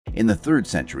In the 3rd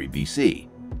century BC,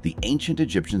 the ancient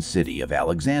Egyptian city of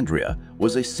Alexandria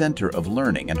was a center of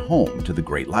learning and home to the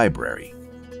great library.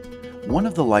 One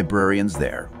of the librarians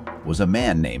there was a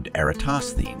man named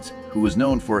Eratosthenes, who was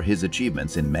known for his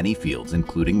achievements in many fields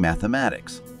including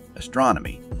mathematics,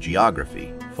 astronomy,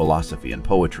 geography, philosophy, and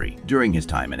poetry. During his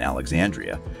time in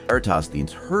Alexandria,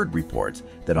 Eratosthenes heard reports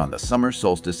that on the summer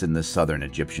solstice in the southern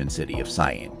Egyptian city of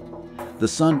Syene, the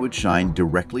sun would shine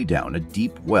directly down a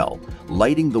deep well,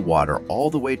 lighting the water all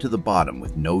the way to the bottom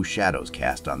with no shadows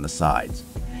cast on the sides.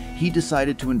 He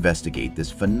decided to investigate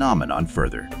this phenomenon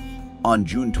further. On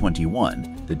June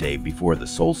 21, the day before the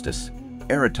solstice,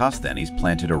 Eratosthenes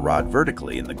planted a rod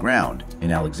vertically in the ground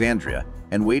in Alexandria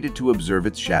and waited to observe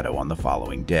its shadow on the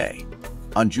following day.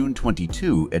 On June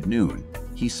 22 at noon,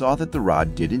 he saw that the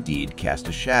rod did indeed cast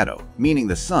a shadow, meaning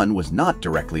the sun was not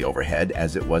directly overhead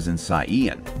as it was in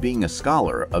Syene. Being a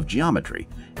scholar of geometry,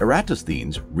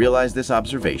 Eratosthenes realized this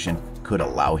observation could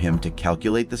allow him to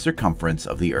calculate the circumference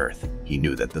of the Earth. He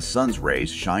knew that the sun's rays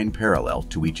shine parallel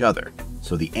to each other,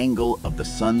 so the angle of the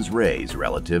sun's rays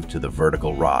relative to the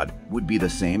vertical rod would be the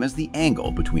same as the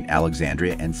angle between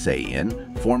Alexandria and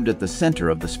Syene, formed at the center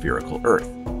of the spherical Earth.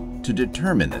 To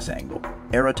determine this angle,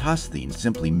 Eratosthenes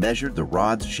simply measured the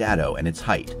rod's shadow and its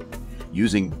height.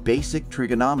 Using basic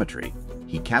trigonometry,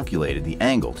 he calculated the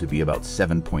angle to be about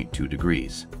 7.2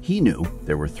 degrees. He knew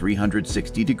there were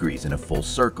 360 degrees in a full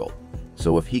circle,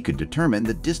 so if he could determine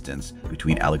the distance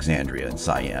between Alexandria and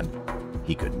Syene,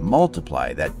 he could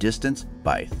multiply that distance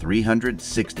by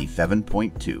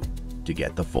 367.2 to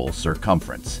get the full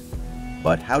circumference.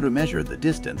 But how to measure the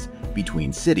distance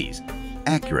between cities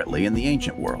accurately in the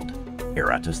ancient world?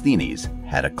 Eratosthenes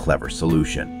had a clever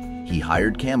solution. He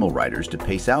hired camel riders to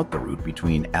pace out the route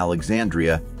between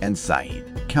Alexandria and Syene,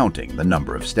 counting the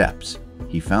number of steps.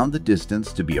 He found the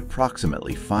distance to be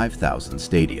approximately 5,000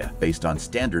 stadia. Based on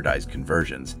standardized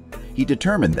conversions, he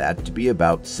determined that to be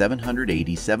about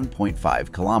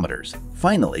 787.5 kilometers.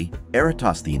 Finally,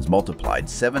 Eratosthenes multiplied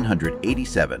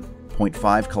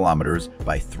 787.5 kilometers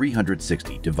by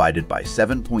 360 divided by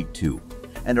 7.2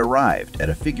 and arrived at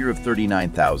a figure of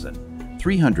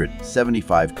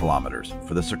 39,375 kilometers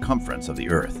for the circumference of the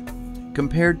Earth,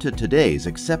 compared to today's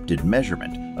accepted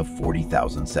measurement of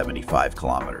 40,075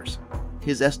 kilometers.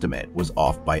 His estimate was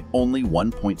off by only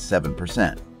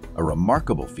 1.7%, a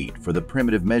remarkable feat for the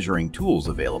primitive measuring tools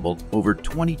available over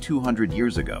 2,200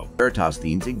 years ago.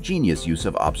 Eratosthenes' ingenious use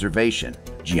of observation,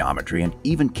 geometry, and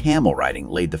even camel riding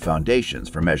laid the foundations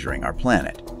for measuring our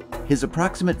planet. His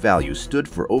approximate value stood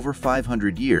for over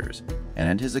 500 years,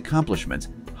 and his accomplishments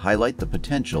highlight the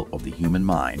potential of the human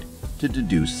mind to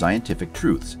deduce scientific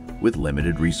truths with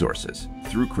limited resources.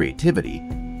 Through creativity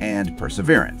and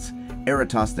perseverance,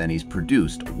 Eratosthenes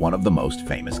produced one of the most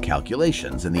famous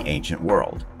calculations in the ancient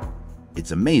world.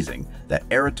 It's amazing that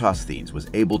Eratosthenes was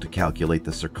able to calculate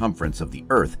the circumference of the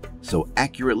Earth so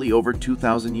accurately over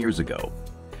 2,000 years ago.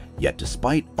 Yet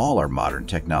despite all our modern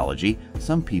technology,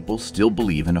 some people still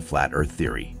believe in a flat Earth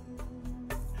theory.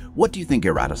 What do you think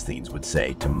Eratosthenes would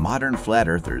say to modern flat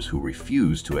earthers who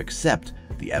refuse to accept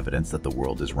the evidence that the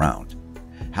world is round?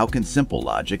 How can simple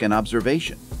logic and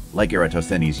observation, like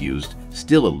Eratosthenes used,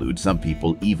 still elude some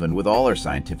people even with all our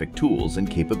scientific tools and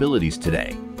capabilities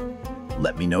today?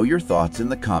 Let me know your thoughts in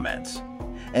the comments.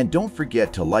 And don't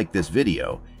forget to like this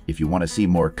video if you want to see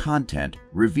more content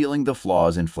revealing the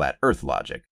flaws in flat Earth logic.